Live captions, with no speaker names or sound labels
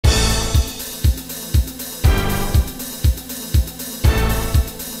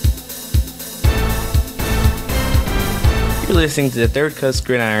You're listening to the Third Coast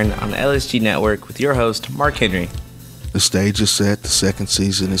Gridiron on the LSG Network with your host, Marc Henry. The stage is set. The second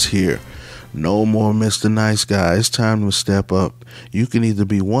season is here. No more Mr. Nice Guy. It's time to step up. You can either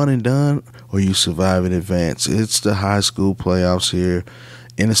be one and done or you survive and advance. It's the high school playoffs here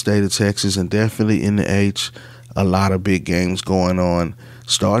in the state of Texas and definitely in the H. A lot of big games going on.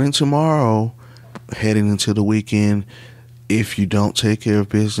 Starting tomorrow, heading into the weekend, if you don't take care of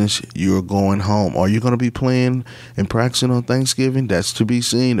business, you're going home. Are you going to be playing and practicing on Thanksgiving? That's to be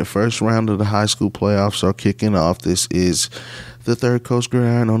seen. The first round of the high school playoffs are kicking off. This is the Third Coast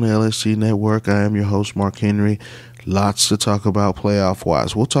Gridiron on the LSG Network. I am your host, Marc Henry. Lots to talk about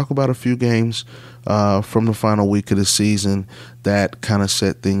playoff-wise. We'll talk about a few games from the final week of the season that kind of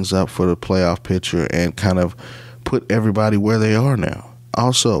set things up for the playoff picture and kind of put everybody where they are now.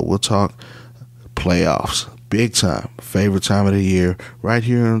 Also, we'll talk playoffs. Big time, favorite time of the year, right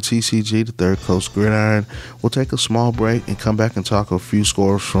here on TCG, the Third Coast Gridiron. We'll take a small break and come back and talk a few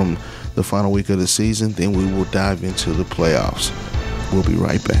scores from the final week of the season. Then we will dive into the playoffs. We'll be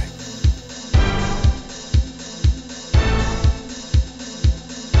right back.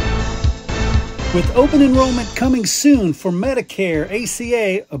 With open enrollment coming soon for Medicare,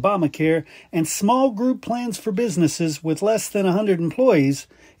 ACA, Obamacare, and small group plans for businesses with less than 100 employees,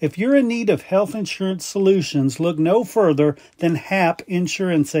 if you're in need of health insurance solutions, look no further than HAP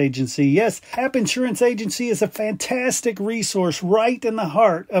Insurance Agency. Yes, HAP Insurance Agency is a fantastic resource right in the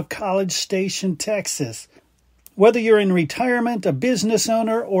heart of College Station, Texas. Whether you're in retirement, a business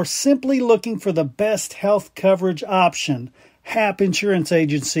owner, or simply looking for the best health coverage option, HAP Insurance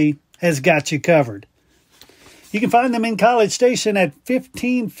Agency has got you covered. You can find them in College Station at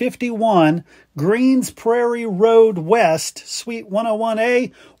 1551 Greens Prairie Road West, Suite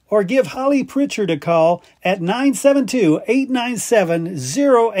 101A, or give Holly Pritchard a call at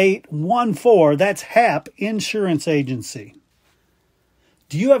 972-897-0814. That's HAP Insurance Agency.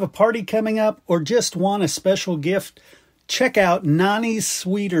 Do you have a party coming up or just want a special gift? Check out Nani's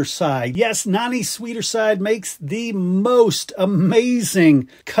Sweeter Side. Yes, Nani's Sweeter Side makes the most amazing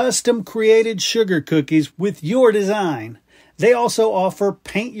custom-created sugar cookies with your design. They also offer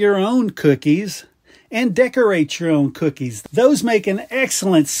paint your own cookies and decorate your own cookies. Those make an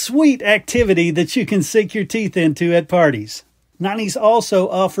excellent sweet activity that you can sink your teeth into at parties. Nani's also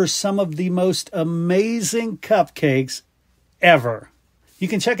offers some of the most amazing cupcakes ever. You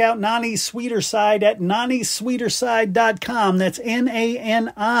can check out Nani's Sweeter Side at nanisweeterside.com. That's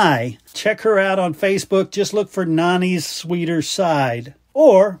N-A-N-I. Check her out on Facebook. Just look for Nani's Sweeter Side.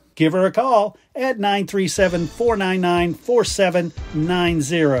 Or give her a call at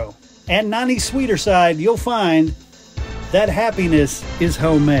 937-499-4790. At Nani's Sweeter Side, you'll find that happiness is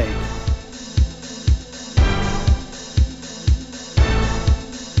homemade.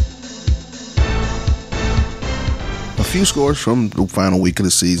 A few scores from the final week of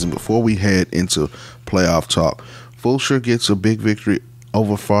the season before we head into playoff talk. Fulshire gets a big victory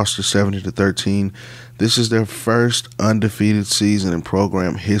over Foster 70-13. This is their first undefeated season in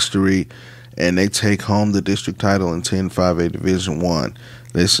program history, and they take home the district title in 10-5A Division I.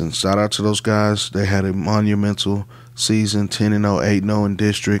 Listen, shout out to those guys. They had a monumental season, 10-0, 8-0 in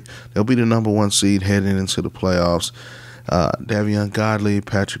district. They'll be the number one seed heading into the playoffs. Davion Godley,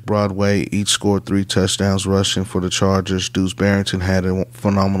 Patrick Broadway each scored 3 touchdowns rushing for the Chargers. Deuce Barrington had a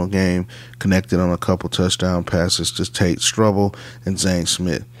phenomenal game, connected on a couple touchdown passes to Tate Strubble and Zane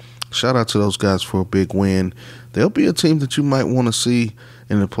Smith. Shout out to those guys for a big win. They'll be a team that you might want to see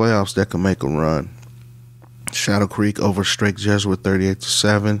in the playoffs that can make a run. Shadow Creek over Strake Jesuit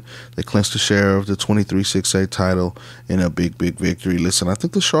 38-7. They clinched the share of the 23-6A title in a big victory. Listen, I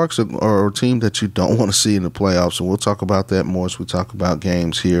think the Sharks are a team that you don't want to see in the playoffs, and we'll talk about that more as we talk about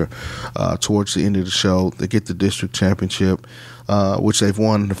games here towards the end of the show. They get the district championship, which they've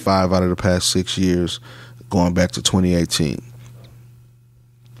won 5 out of the past 6 years, going back to 2018.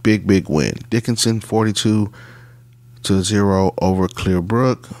 Big win. Dickinson 42-0 over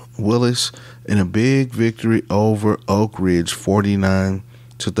Clearbrook. Willis in a big victory over Oak Ridge,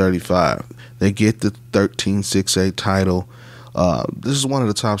 49-35. They get the 13-6A title. This is one of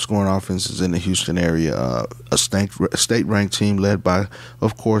the top scoring offenses in the Houston area. A state-ranked team led by,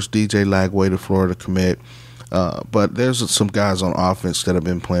 of course, DJ Lagway, the Florida commit. But there's some guys on offense that have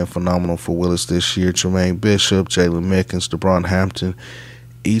been playing phenomenal for Willis this year. Jermaine Bishop, Jalen Mickens, DeBron Hampton,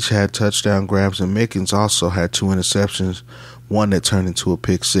 each had touchdown grabs, and Mickens also had 2 interceptions, one that turned into a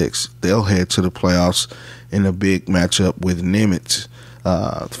pick 6. They'll head to the playoffs in a big matchup with Nimitz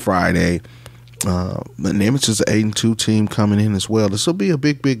Friday. Nimitz is an 8-2 team coming in as well. This will be a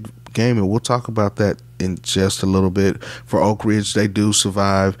big game, and we'll talk about that in just a little bit. For Oak Ridge, they do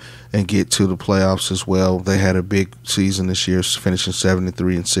survive and get to the playoffs as well. They had a big season this year, finishing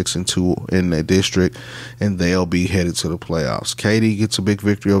 73-6-2 in their district, and they'll be headed to the playoffs. Katy gets a big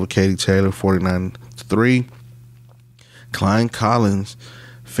victory over Katy Taylor, 49-3. Klein Collins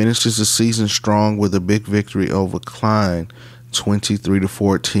finishes the season strong with a big victory over Klein,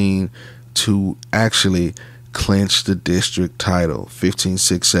 23-14, to actually clinch the district title,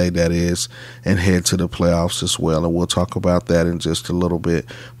 15-6A that is, and head to the playoffs as well. And we'll talk about that in just a little bit.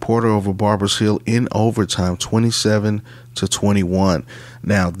 Porter over Barbers Hill in overtime, 27-21.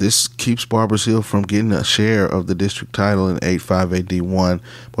 Now, this keeps Barbers Hill from getting a share of the district title in 8-5 AD1,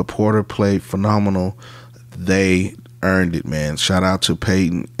 but Porter played phenomenal. They earned it, man. Shout out to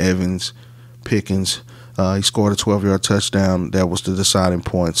Peyton Evans Pickens. He scored a 12-yard touchdown. That was the deciding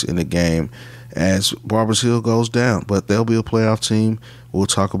points in the game as Barbers Hill goes down. But they'll be a playoff team. We'll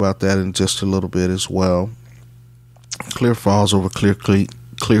talk about that in just a little bit as well. Clear Falls over Clear Creek,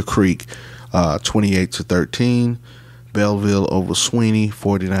 28-13. Belleville over Sweeney,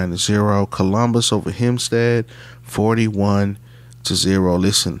 49-0. Columbus over Hempstead, 41-0.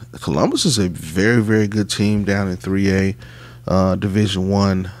 Listen, Columbus is a very, very good team down in 3A, Division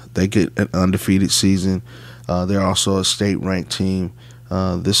I. They get an undefeated season. They're also a state-ranked team.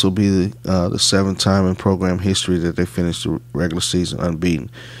 This will be the seventh time in program history that they finished the regular season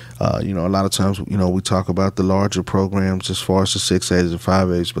unbeaten. A lot of times, we talk about the larger programs as far as the 6As and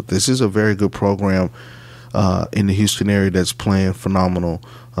 5As, but this is a very good program in the Houston area that's playing phenomenal.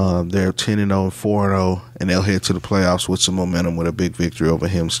 They're 10-0 and 4-0, and they'll head to the playoffs with some momentum with a big victory over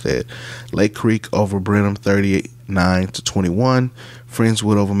Hempstead. Lake Creek over Brenham, 39-21.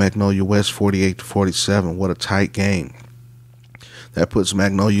 Friendswood over Magnolia West, 48-47. What a tight game. That puts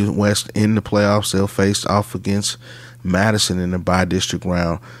Magnolia West in the playoffs. They'll face off against Madison in the by-district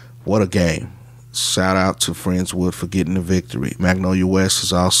round. What a game. Shout out to Friendswood for getting the victory. Magnolia West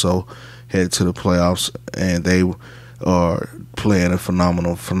is also headed to the playoffs, and they are playing a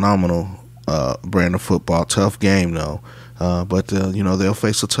phenomenal brand of football. Tough game, though. But they'll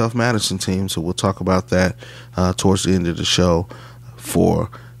face a tough Madison team, so we'll talk about that towards the end of the show for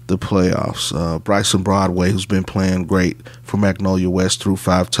the playoffs. Bryson Broadway, who's been playing great for Magnolia West, threw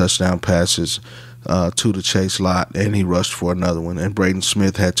 5 touchdown passes to the Chase Lot, and he rushed for another one. And Braden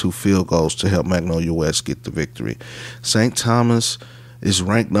Smith had 2 field goals to help Magnolia West get the victory. St. Thomas is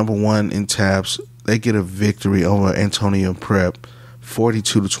ranked number 1 in TAPS. They get a victory over Antonia Prep,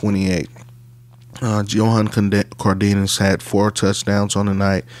 42-28. Johan Cardenas had 4 touchdowns on the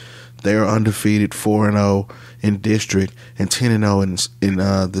night. They are undefeated, 4-0 in district and 10-0 in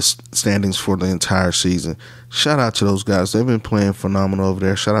the standings for the entire season. Shout out to those guys. They've been playing phenomenal over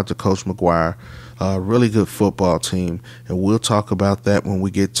there. Shout out to Coach McGuire. Really good football team, and we'll talk about that when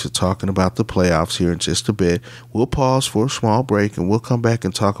we get to talking about the playoffs here in just a bit. We'll pause for a small break, and we'll come back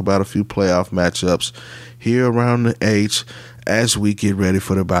and talk about a few playoff matchups here around the H as we get ready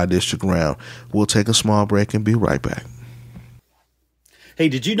for the by-district round. We'll take a small break and be right back. Hey,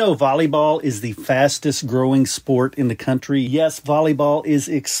 did you know volleyball is the fastest growing sport in the country? Yes, volleyball is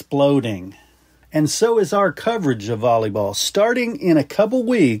exploding. And so is our coverage of volleyball. Starting in a couple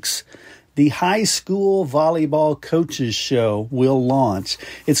weeks, the High School Volleyball Coaches Show will launch.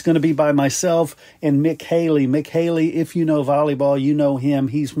 It's going to be by myself and Mick Haley. Mick Haley, if you know volleyball, you know him.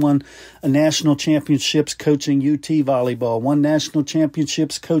 He's won national championships coaching UT volleyball, won national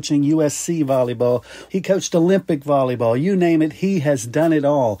championships coaching USC volleyball. He coached Olympic volleyball. You name it, he has done it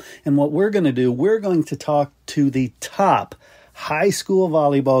all. And what we're going to do, we're going to talk to the top high school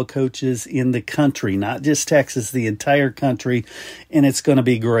volleyball coaches in the country, not just Texas, the entire country, and it's going to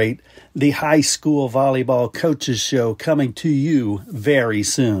be great. The High School Volleyball Coaches Show coming to you very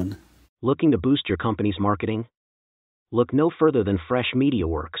soon. Looking to boost your company's marketing? Look no further than Fresh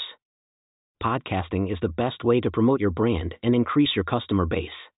MediaWorks. Podcasting is the best way to promote your brand and increase your customer base.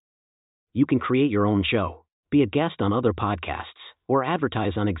 You can create your own show, be a guest on other podcasts, or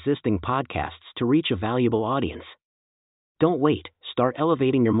advertise on existing podcasts to reach a valuable audience. Don't wait. Start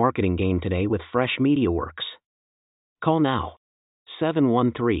elevating your marketing game today with Fresh MediaWorks. Call now.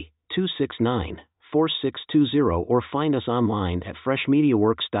 713-269-4620 or find us online at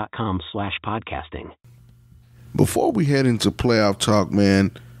freshmediaworks.com/podcasting. Before we head into playoff talk,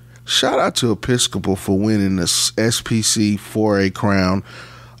 man, shout out to Episcopal for winning the SPC 4A crown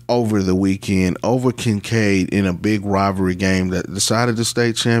over the weekend, over Kincaid in a big rivalry game that decided the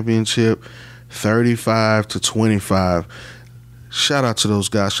state championship 35-25. Shout out to those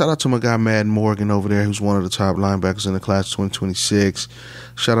guys. Shout out to my guy Madden Morgan over there, who's one of the top linebackers in the class of 2026.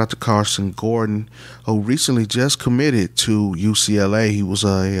 Shout out to Carson Gordon, who recently just committed to UCLA. He was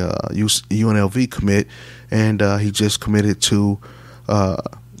a UNLV commit, and he just committed to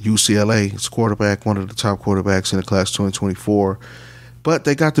UCLA. He's quarterback, one of the top quarterbacks in the class 2024. But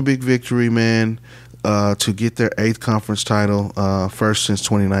they got the big victory, man, to get their 8th conference title, first since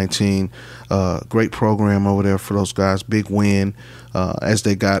 2019. Great program over there for those guys. Big win as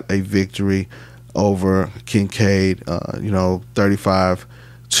they got a victory over Kincaid,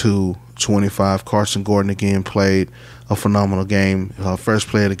 35-25. Carson Gordon again played a phenomenal game. First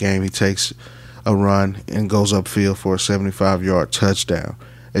play of the game, he takes a run and goes upfield for a 75-yard touchdown.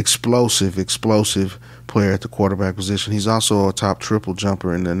 Explosive player at the quarterback position. He's also a top triple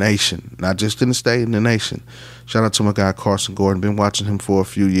jumper in the nation, not just in the state, in the nation. Shout out to my guy Carson Gordon. Been watching him for a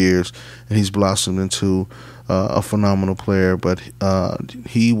few years, and he's blossomed into a phenomenal player. But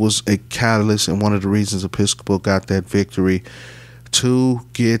he was a catalyst and one of the reasons Episcopal got that victory to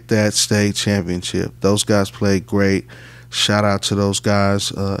get that state championship. Those guys played great. Shout out to those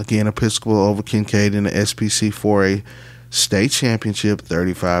guys. Again, Episcopal over Kincaid in the SPC 4A state championship,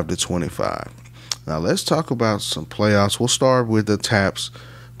 35-25. Now let's talk about some playoffs. We'll start with the TAPS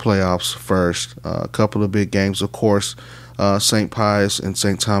playoffs first. A couple of big games, of course. St. Pius and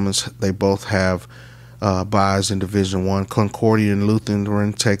St. Thomas, they both have byes in Division I. Concordia and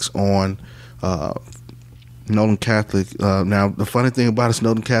Lutheran takes on Nolan Catholic. Now, the funny thing about it is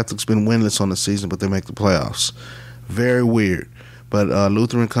Nolan Catholic's been winless on the season, but they make the playoffs. Very weird. But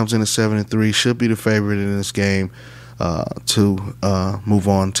Lutheran comes in at 7-3, should be the favorite in this game to move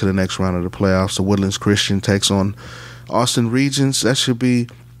on to the next round of the playoffs. The Woodlands Christian takes on Austin Regions. That should be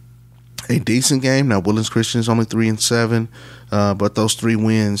a decent game. Now, Woodlands Christian is only 3-7, but those 3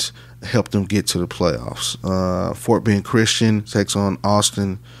 wins helped them get to the playoffs. Fort Bend Christian takes on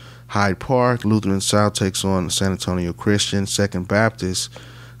Austin Hyde Park. Lutheran South takes on San Antonio Christian. Second Baptist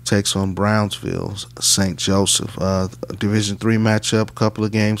takes on Brownsville St. Joseph. Division III matchup, a couple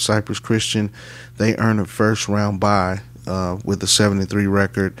of games. Cypress Christian, they earn a first-round bye with a 7-3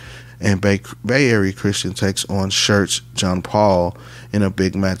 record. And Bay Area Christian takes on Church John Paul in a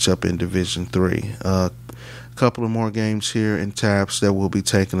big matchup in Division III. A couple of more games here in TAPS that we'll be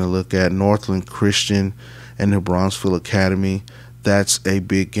taking a look at. Northland Christian and the Bronzeville Academy. That's a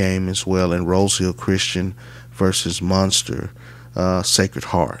big game as well. And Rosehill Christian versus Munster. Sacred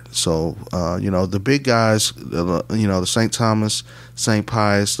Heart. So, the big guys, the St. Thomas, St.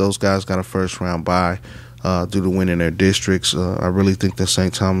 Pius, those guys got a first-round bye due to winning their districts. I really think that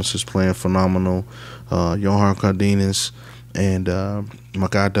St. Thomas is playing phenomenal. Johan Cardenas and my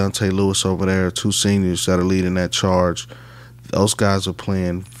guy Dante Lewis over there, 2 seniors that are leading that charge. Those guys are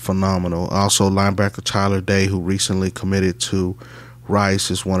playing phenomenal. Also, linebacker Tyler Day, who recently committed to Rice,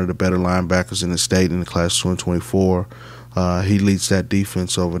 is one of the better linebackers in the state in the class 2024. He leads that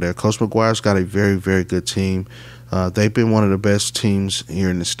defense over there. Coach McGuire's got a very, very good team. They've been one of the best teams here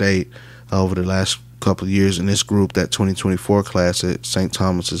in the state over the last couple of years in this group. That 2024 class at St.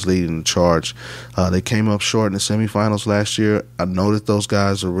 Thomas is leading the charge. They came up short in the semifinals last year. I know that those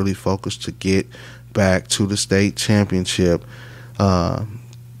guys are really focused to get back to the state championship.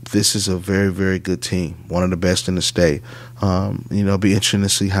 This is a very, very good team, one of the best in the state. It'll be interesting to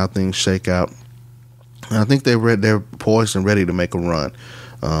see how things shake out. I think they're poised and ready to make a run.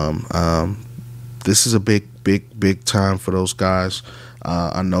 This is a big time for those guys.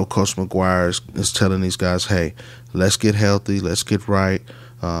 I know Coach McGuire is telling these guys, hey, let's get healthy, let's get right.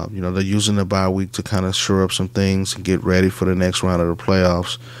 They're using the bye week to kind of shore up some things and get ready for the next round of the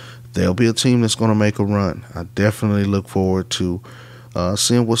playoffs. They'll be a team that's going to make a run. I definitely look forward to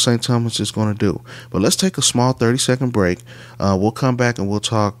seeing what St. Thomas is going to do. But let's take a small 30-second break. We'll come back and we'll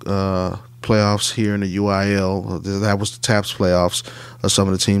talk playoffs here in the UIL. That was the TAPS playoffs of some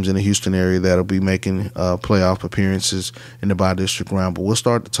of the teams in the Houston area that'll be making playoff appearances in the bi-district round. But we'll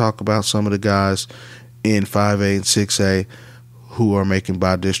start to talk about some of the guys in 5A and 6A who are making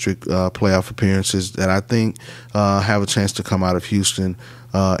bi-district playoff appearances that I think have a chance to come out of Houston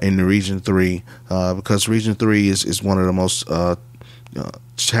in the Region 3 because Region 3 is one of the most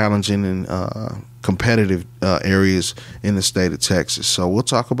challenging and competitive areas in the state of Texas. So we'll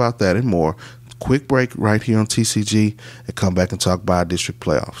talk about that and more. Quick break right here on TCG and come back and talk bi-district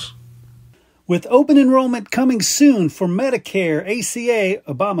playoffs. With open enrollment coming soon for Medicare, ACA,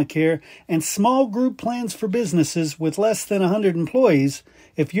 Obamacare, and small group plans for businesses with less than 100 employees,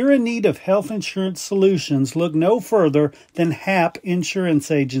 if you're in need of health insurance solutions, look no further than HAP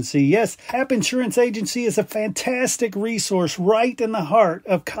Insurance Agency. Yes, HAP Insurance Agency is a fantastic resource right in the heart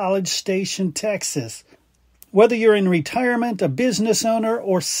of College Station, Texas. Whether you're in retirement, a business owner,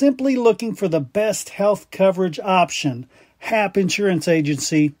 or simply looking for the best health coverage option, HAP Insurance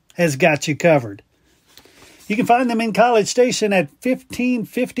Agency has got you covered. You can find them in College Station at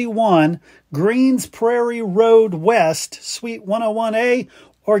 1551 Greens Prairie Road West, Suite 101A,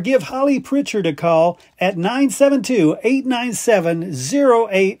 or give Holly Pritchard a call at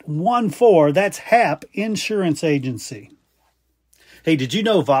 972-897-0814. That's HAP Insurance Agency. Hey, did you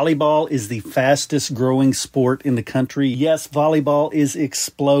know volleyball is the fastest growing sport in the country? Yes, volleyball is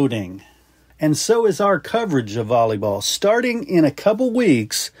exploding. And so is our coverage of volleyball. Starting in a couple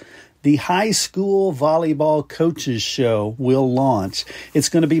weeks, the High School Volleyball Coaches Show will launch. It's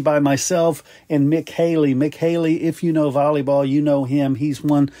going to be by myself and Mick Haley. Mick Haley, if you know volleyball, you know him. He's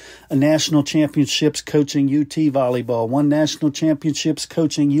won national championships coaching UT volleyball, won national championships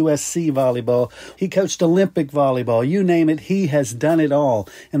coaching USC volleyball. He coached Olympic volleyball. You name it, he has done it all.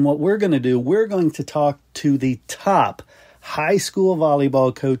 And what we're going to do, we're going to talk to the top high school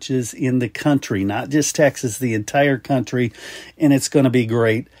volleyball coaches in the country, not just Texas, the entire country, and it's going to be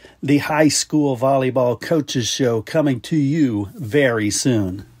great. The High School Volleyball Coaches Show coming to you very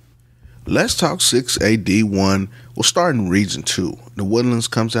soon. Let's talk 6AD1. We'll start in Region 2. The Woodlands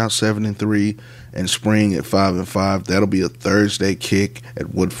comes out 7-3 and Spring at 5-5. That'll be a Thursday kick at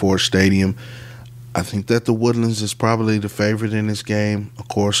Woodforest Stadium. I think that the Woodlands is probably the favorite in this game. Of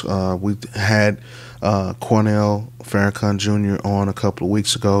course, we had Cornell Farrakhan Jr. on a couple of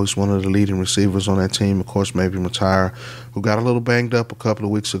weeks ago. He's one of the leading receivers on that team. Of course, maybe retire, who got a little banged up a couple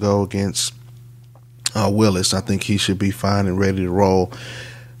of weeks ago against Willis. I think he should be fine and ready to roll.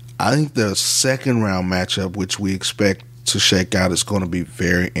 I think the second round matchup, which we expect to shake out, is going to be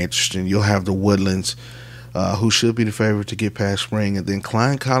very interesting. You'll have the Woodlands, who should be the favorite to get past Spring, and then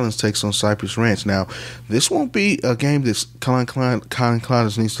Klein Collins takes on Cypress Ranch. Now, this won't be a game that Klein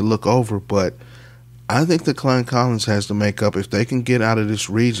Collins needs to look over, but I think that Klein Collins has to make up if they can get out of this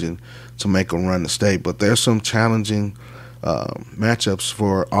region to make a run to state. But there's some challenging matchups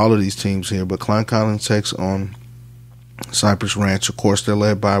for all of these teams here. But Klein Collins takes on Cypress Ranch. Of course, they're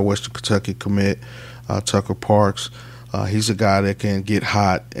led by Western Kentucky commit Tucker Parks. He's a guy that can get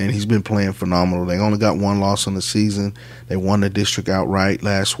hot, and he's been playing phenomenal. They only got one loss on the season. They won the district outright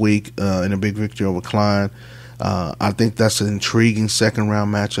last week in a big victory over Klein. I think that's an intriguing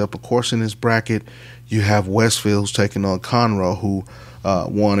second-round matchup. Of course, in this bracket, you have Westfield who's taking on Conroe, who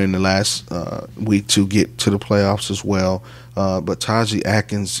won in the last week to get to the playoffs as well. But Taji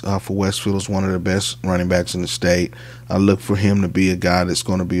Atkins for Westfield is one of the best running backs in the state. I look for him to be a guy that's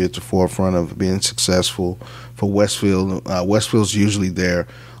going to be at the forefront of being successful for Westfield. Westfield's usually there,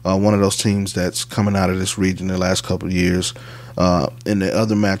 one of those teams that's coming out of this region the last couple of years. In the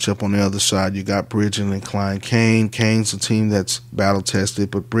other matchup on the other side, you got Bridgeland and Klein Cain. Cain's a team that's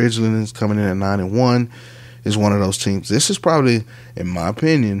battle-tested, but Bridgeland is coming in at 9-1, is one of those teams. This is probably, in my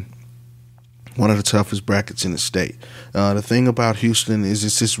opinion, one of the toughest brackets in the state. The thing about Houston is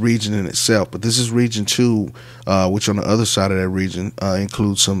it's this region in itself, but this is Region 2, which on the other side of that region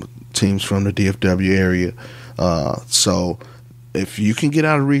includes some teams from the DFW area. So if you can get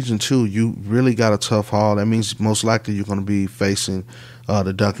out of Region 2, you really got a tough haul. That means most likely you're going to be facing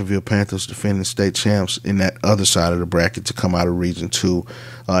the Duncanville Panthers, defending state champs, in that other side of the bracket to come out of Region 2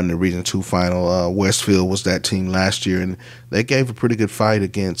 in the Region 2 final. Westfield was that team last year, and they gave a pretty good fight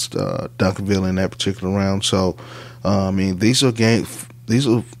against Duncanville in that particular round. So, I mean, these are games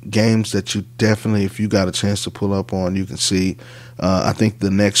that you definitely, if you got a chance to pull up on, you can see. I think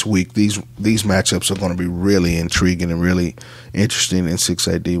the next week, these matchups are going to be really intriguing and really interesting in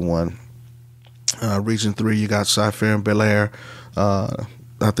 6AD1. Region 3, you got Cy-Fair and Bel Air.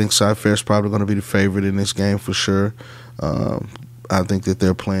 I think Cy-Fair is probably going to be the favorite in this game for sure. I think that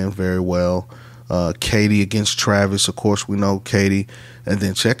they're playing very well. Katy against Travis. Of course, we know Katy. And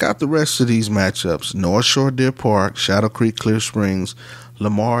then check out the rest of these matchups. North Shore Deer Park, Shadow Creek Clear Springs,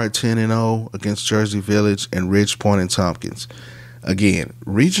 Lamar at 10-0 against Jersey Village, and Ridge Point and Tompkins. Again,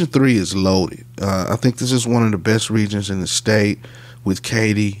 Region 3 is loaded. I think this is one of the best regions in the state, with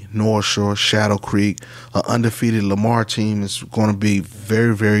Katy, North Shore, Shadow Creek. An undefeated Lamar team is going to be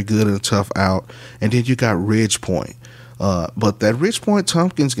very, very good and a tough out. And then you got Ridge Point. But that Ridge Point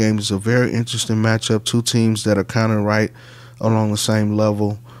Tompkins game is a very interesting matchup. Two teams that are kind of right along the same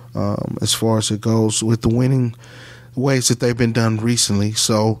level as far as it goes with the winning ways that they've been done recently.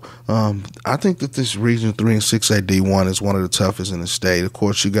 So I think that this Region 3 and 6AD1 is one of the toughest in the state. Of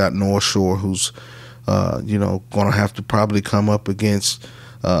course, you got North Shore, who's going to have to probably come up against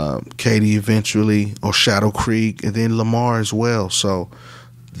Katy eventually, or Shadow Creek, and then Lamar as well. So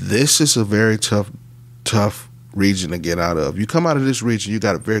this is a very tough region to get out of. You come out of this region, you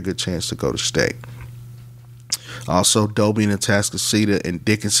got a very good chance to go to state. Also, Dobie and Atascocita, and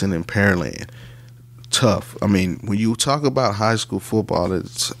Dickinson and Pearland. Tough. I mean, when you talk about high school football at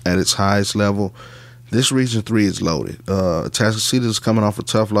its highest level, this Region 3 is loaded. Atascocita is coming off a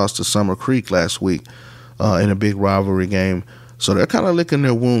tough loss to Summer Creek last week in a big rivalry game. So they're kind of licking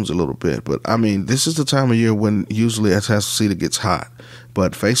their wounds a little bit. But, I mean, this is the time of year when usually Atascocita gets hot.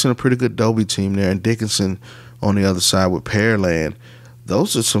 But facing a pretty good Dobie team there, and Dickinson on the other side with Pearland,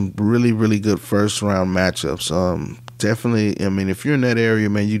 those are some really, really good first-round matchups. Definitely, I mean, if you're in that area,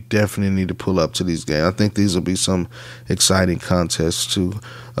 man, you definitely need to pull up to these games. I think these will be some exciting contests to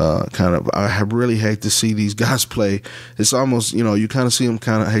I really hate to see these guys play. It's almost, you kind of see them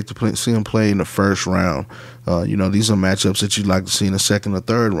see them play in the first round. These are matchups that you'd like to see in the second or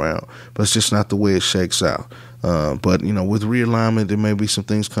third round, but it's just not the way it shakes out. But with realignment, there may be some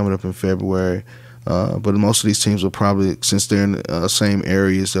things coming up in February. But most of these teams will probably, since they're in the same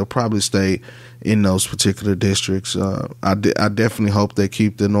areas, they'll probably stay in those particular districts. I definitely hope they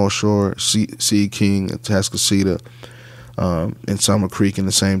keep the North Shore, Sea King, Atascocita, and Summer Creek in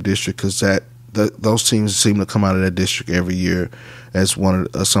the same district, because those teams seem to come out of that district every year as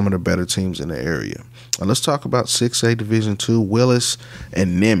some of the better teams in the area. Let's talk about 6A Division II, Willis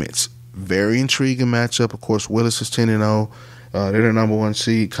and Nimitz. Very intriguing matchup. Of course, Willis is 10-0. They're the number one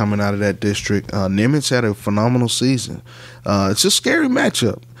seed coming out of that district. Nimitz had a phenomenal season. It's a scary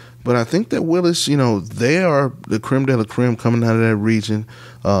matchup, but I think that Willis, they are the creme de la creme coming out of that region.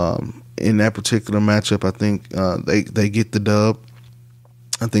 In that particular matchup, I think they get the dub.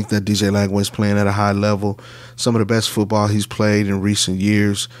 I think that DJ Lagway is playing at a high level. Some of the best football he's played in recent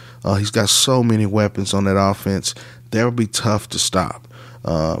years. He's got so many weapons on that offense. That would be tough to stop.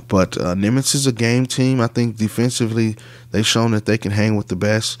 But Nimitz is a game team. I think defensively they've shown that they can hang with the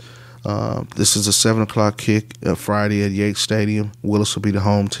best. This is a 7 o'clock kick Friday at Yates Stadium. Willis will be the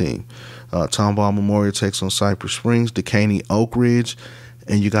home team. Tomball Memorial takes on Cypress Springs, Decaney, Oak Ridge,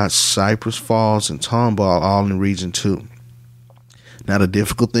 and you got Cypress Falls and Tomball all in Region 2. Now, the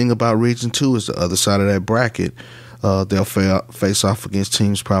difficult thing about Region 2 is the other side of that bracket. They'll face off against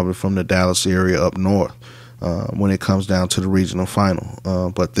teams probably from the Dallas area up north. When it comes down to the regional final.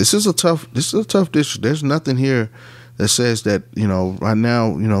 But this is a tough district. There's nothing here that says that, right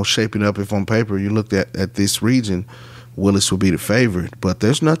now, shaping up, if on paper you looked at this region, Willis will be the favorite. But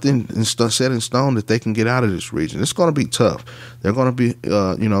there's nothing set in stone that they can get out of this region. It's going to be tough. They're going to be,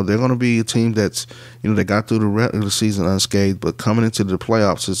 they're going to be a team that's, they got through the regular season unscathed, but coming into the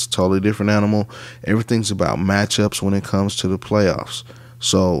playoffs, it's a totally different animal. Everything's about matchups when it comes to the playoffs.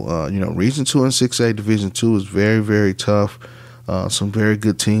 So, Region 2 and 6A Division 2 is very, very tough. Some very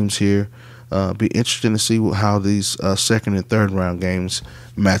good teams here. Be interesting to see how these second and third round games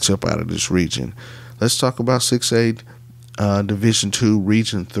match up out of this region. Let's talk about 6A Division 2,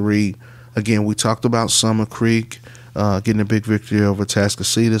 Region 3. Again, we talked about Summer Creek getting a big victory over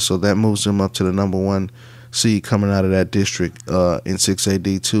Atascocita, so that moves them up to the number one seed coming out of that district in 6A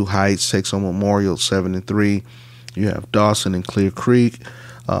D2. Heights takes on Memorial 7-3. You have Dawson and Clear Creek,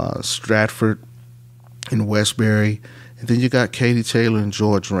 Stratford and Westbury, and then you got Katy Taylor and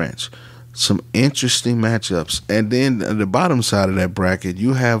George Ranch. Some interesting matchups. And then on the bottom side of that bracket,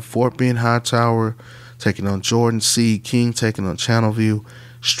 you have Fort Bend Hightower taking on Jordan, C. King taking on Channelview,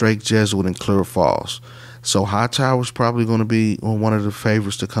 Strake Jesuit, and Clear Falls. So Hightower's probably going to be one of the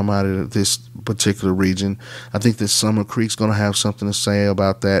favorites to come out of this particular region. I think that Summer Creek's going to have something to say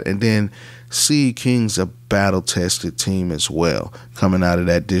about that. And then C. King's a battle-tested team as well, coming out of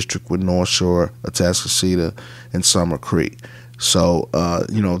that district with North Shore, Atascocita, and Summer Creek. So,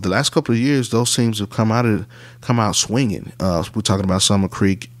 the last couple of years, those teams have come out swinging. We're talking about Summer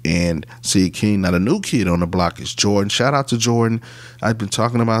Creek and C. King. Now, the new kid on the block is Jordan. Shout out to Jordan. I've been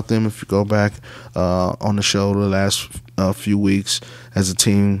talking about them, if you go back on the show the last few weeks, as a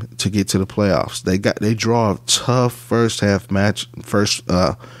team to get to the playoffs. They draw a tough first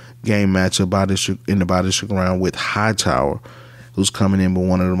game matchup in the bi-district round with Hightower, who's coming in with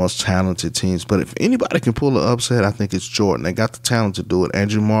one of the most talented teams. But if anybody can pull an upset, I think it's Jordan. They got the talent to do it.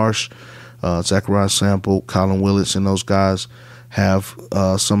 Andrew Marsh, Zachariah Sample, Colin Willits, and those guys have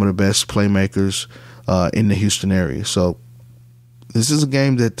some of the best playmakers in the Houston area. So this is a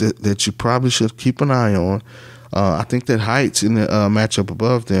game that you probably should keep an eye on. I think that Heights in the matchup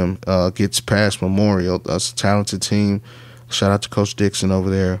above them gets past Memorial. That's a talented team. Shout out to Coach Dixon over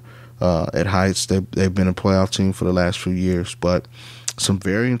there. At Heights, they've been a playoff team for the last few years, but some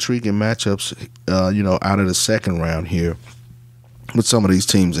very intriguing matchups, out of the second round here with some of these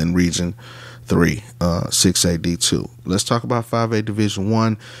teams in Region 3, 6A D2. Let's talk about 5A Division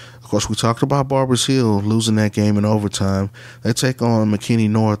 1. Of course, we talked about Barbers Hill losing that game in overtime. They take on McKinney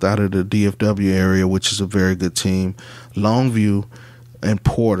North out of the DFW area, which is a very good team. Longview and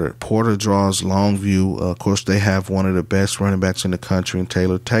Porter. Porter draws Longview. Of course, they have one of the best running backs in the country in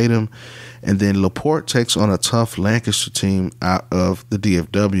Taylor Tatum. And then LaPorte takes on a tough Lancaster team out of the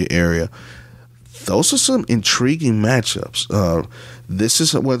DFW area. Those are some intriguing matchups. This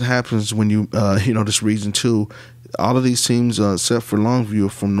is what happens when you this region 2. All of these teams, except for Longview, are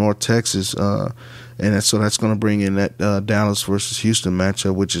from North Texas. So that's going to bring in that Dallas versus Houston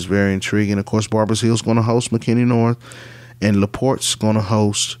matchup, which is very intriguing. Of course, Barbers Hill is going to host McKinney North, and LaPorte's going to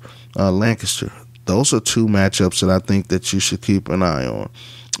host Lancaster. Those are two matchups that I think that you should keep an eye on.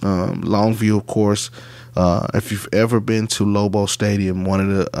 Longview, of course, if you've ever been to Lobo Stadium, one of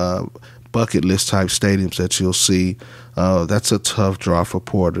the bucket list type stadiums that you'll see, that's a tough draw for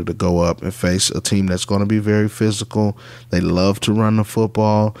Porter to go up and face a team that's going to be very physical. They love to run the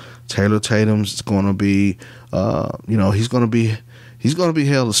football. Taylor Tatum's going to be, he's going to be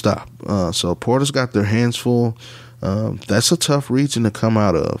hell to stop. So Porter's got their hands full. That's a tough region to come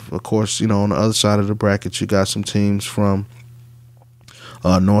out of. Of course, on the other side of the bracket, you got some teams from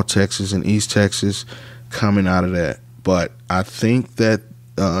North Texas and East Texas coming out of that. But I think that,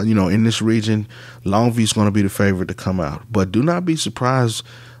 in this region, Longview's going to be the favorite to come out. But do not be surprised.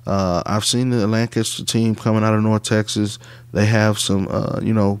 I've seen the Lancaster team coming out of North Texas. They have some,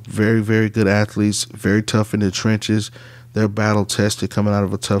 very, very good athletes, very tough in the trenches. They're battle-tested coming out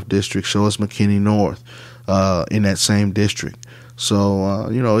of a tough district. So is McKinney North in that same district. So,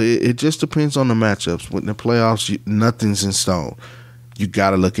 it just depends on the matchups. With the playoffs, nothing's in stone. You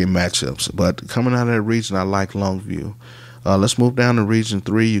got to look at matchups. But coming out of that region, I like Longview. Let's move down to Region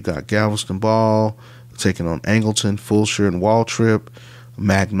 3. You got Galveston Ball taking on Angleton, Fulshire and Waltrip,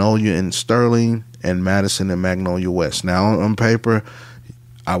 Magnolia and Sterling, and Madison and Magnolia West. Now, on paper,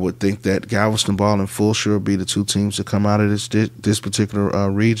 I would think that Galveston Ball and Fulshire will be the two teams that come out of this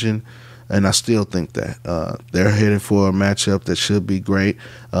particular region, and I still think that. They're headed for a matchup that should be great.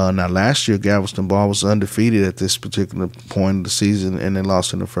 Now, last year, Galveston Ball was undefeated at this particular point of the season, and they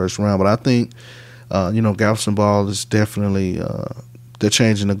lost in the first round. But I think Galveston Ball is definitely they're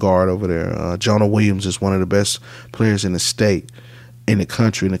changing the guard over there. Jonah Williams is one of the best players in the state, in the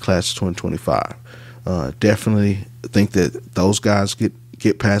country, in the class of 2025. Definitely think that those guys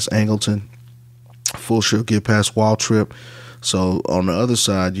get past Angleton. Fulshire get past Waltrip. So on the other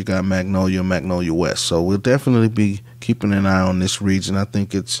side, you got Magnolia and Magnolia West. So we'll definitely be keeping an eye on this region. I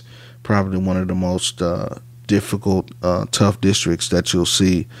think it's probably one of the most difficult, tough districts that you'll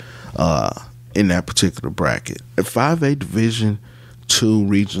see in that particular bracket. At 5A Division 2,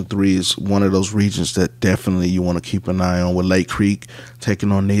 Region 3 is one of those regions that definitely you want to keep an eye on, with Lake Creek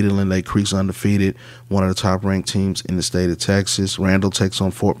taking on Needle, and Lake Creek's undefeated, one of the top-ranked teams in the state of Texas. Randall takes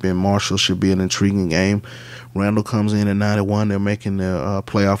on Fort Bend Marshall. Should be an intriguing game. Randall comes in at 9-1. They're making their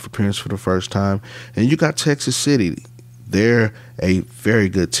playoff appearance for the first time. And you got Texas City. They're a very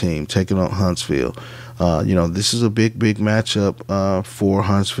good team taking on Huntsville. This is a big matchup for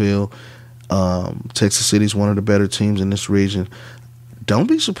Huntsville. Texas City is one of the better teams in this region. Don't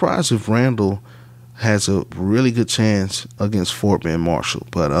be surprised if Randall has a really good chance against Fort Bend Marshall.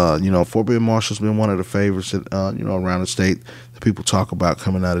 But, Fort Bend Marshall's been one of the favorites that, around the state that people talk about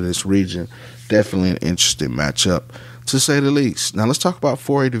coming out of this region. Definitely an interesting matchup, to say the least. Now, let's talk about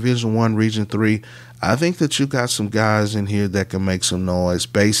 4A Division 1, Region 3. I think that you got some guys in here that can make some noise.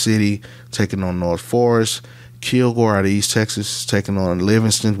 Bay City taking on North Forest. Kilgore out of East Texas is taking on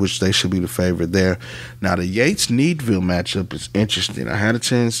Livingston, which they should be the favorite there. Now, the Yates-Needville matchup is interesting. I had a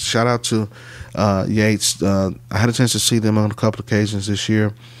chance, shout out to Yates. I had a chance to see them on a couple occasions this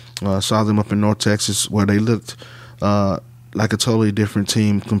year. Saw them up in North Texas, where they looked like a totally different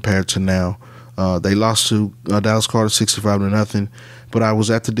team compared to now. They lost to Dallas Carter 65-0, but I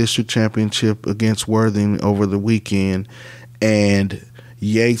was at the district championship against Worthing over the weekend, and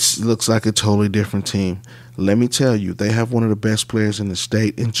Yates looks like a totally different team. Let me tell you, they have one of the best players in the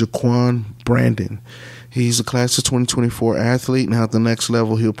state in Jaquan Brandon. He's a class of 2024 athlete. Now at the next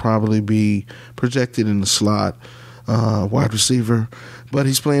level, he'll probably be projected in the slot, wide receiver. But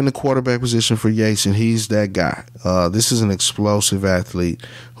he's playing the quarterback position for Yates, and he's that guy. This is an explosive athlete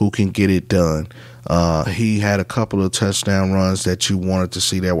who can get it done. He had a couple of touchdown runs that you wanted to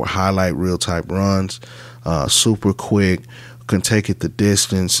see that were highlight reel type runs, super quick, can take it the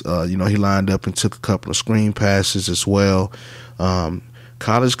distance. He lined up and took a couple of screen passes as well.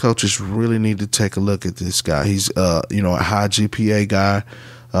 College coaches really need to take a look at this guy. He's, a high GPA guy.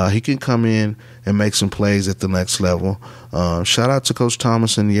 He can come in and make some plays at the next level. Shout out to Coach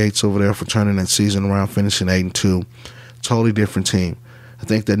Thomas and Yates over there for turning that season around, finishing 8-2. Totally different team. I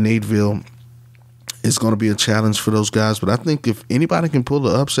think that Needville is going to be a challenge for those guys, but I think if anybody can pull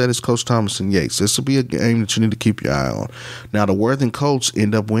the upset, it's Coach Thomas and Yates. This will be a game that you need to keep your eye on. Now, the Worthing Colts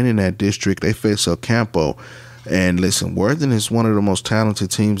end up winning that district. They face El Campo. And listen, Worthing is one of the most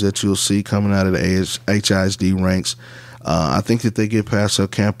talented teams that you'll see coming out of the HISD ranks. I think that they get past El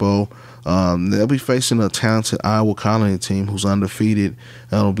Campo. They'll be facing a talented Iowa Colony team who's undefeated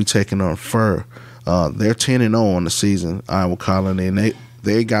and will be taking on Fur. They're 10-0 on the season, Iowa Colony, and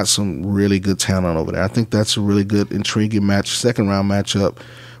they got some really good talent over there. I think that's a really good, intriguing second-round matchup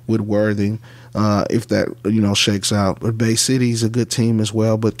with Worthing, if that shakes out. But Bay City's a good team as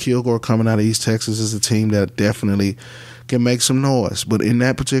well. But Kilgore coming out of East Texas is a team that definitely can make some noise. But in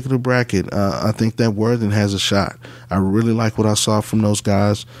that particular bracket, I think that Worthing has a shot. I really like what I saw from those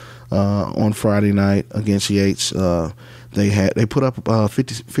guys on Friday night against Yates. They put up over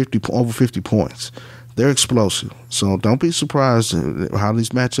 50 points. They're explosive, so don't be surprised how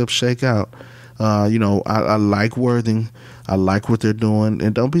these matchups shake out. I like Worthing. I like what they're doing,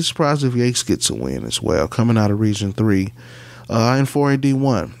 and don't be surprised if Yates gets a win as well, coming out of Region 3. In 4A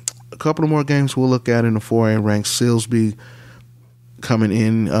D1, a couple of more games we'll look at in the 4A ranks. Silsbee coming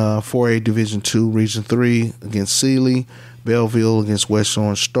in 4A Division 2, Region 3 against Sealy. Belleville against West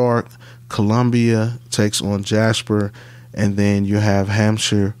Orange Stark. Columbia takes on Jasper, and then you have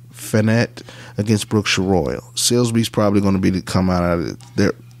Hampshire Fannett against Brookshire Royal. Silsbee's probably going to be to come out of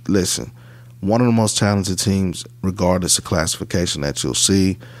there. Listen, one of the most talented teams, regardless of classification, that you'll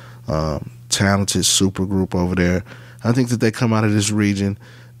see. Talented super group over there. I think that they come out of this region,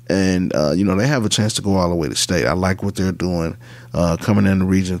 and they have a chance to go all the way to state. I like what they're doing, coming into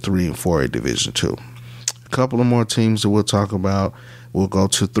Region 3 and 4A Division 2. A couple of more teams that we'll talk about. We'll go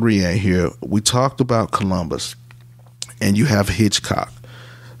to 3A here. We talked about Columbus, and you have Hitchcock.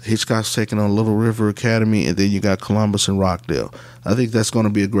 Hitchcock's taking on Little River Academy, and then you got Columbus and Rockdale. I think that's going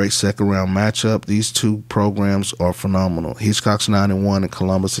to be a great second-round matchup. These two programs are phenomenal. Hitchcock's 9-1, and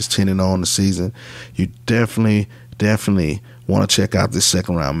Columbus is 10-0 on the season. You definitely want to check out this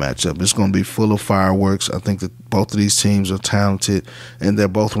second-round matchup. It's going to be full of fireworks. I think that both of these teams are talented, and they're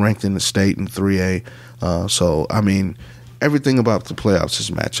both ranked in the state in 3A. Everything about the playoffs is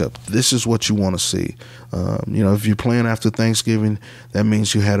matchup. This is what you want to see. If you're playing after Thanksgiving, that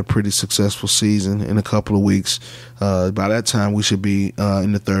means you had a pretty successful season in a couple of weeks. By that time, we should be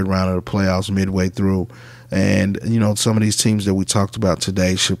in the third round of the playoffs midway through. And, some of these teams that we talked about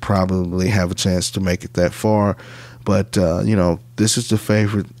today should probably have a chance to make it that far. But, this is the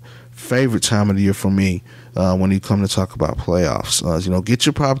favorite time of the year for me when you come to talk about playoffs. Get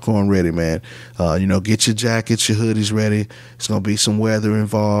your popcorn ready, man. Get your jackets, your hoodies ready. It's going to be some weather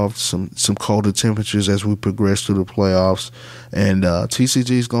involved, some colder temperatures as we progress through the playoffs. And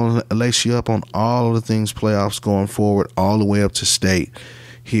TCG is going to lace you up on all of the things playoffs going forward, all the way up to state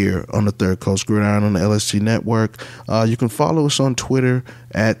here on the Third Coast Gridiron on the LSG Network. You can follow us on Twitter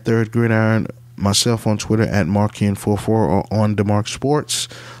at Third Gridiron. Myself on Twitter at MarkHen44 or on DeMark Sports.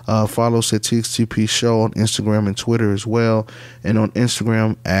 Follow us at TXTP Show on Instagram and Twitter as well. And on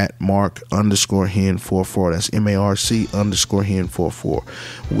Instagram at Mark_Hen44. That's MARC_Hen44.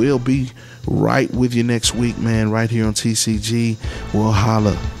 We'll be right with you next week, man, right here on TCG. We'll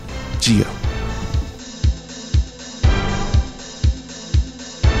holla. Gio.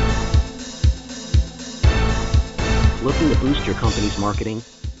 Looking to boost your company's marketing?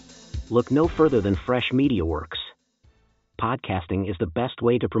 Look no further than Fresh MediaWorks. Podcasting is the best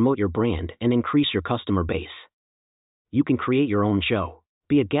way to promote your brand and increase your customer base. You can create your own show,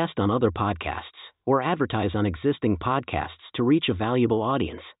 be a guest on other podcasts, or advertise on existing podcasts to reach a valuable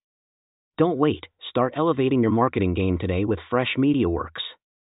audience. Don't wait. Start elevating your marketing game today with Fresh MediaWorks.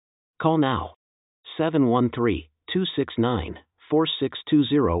 Call now,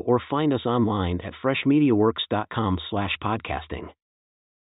 713-269-4620, or find us online at freshmediaworks.com/podcasting.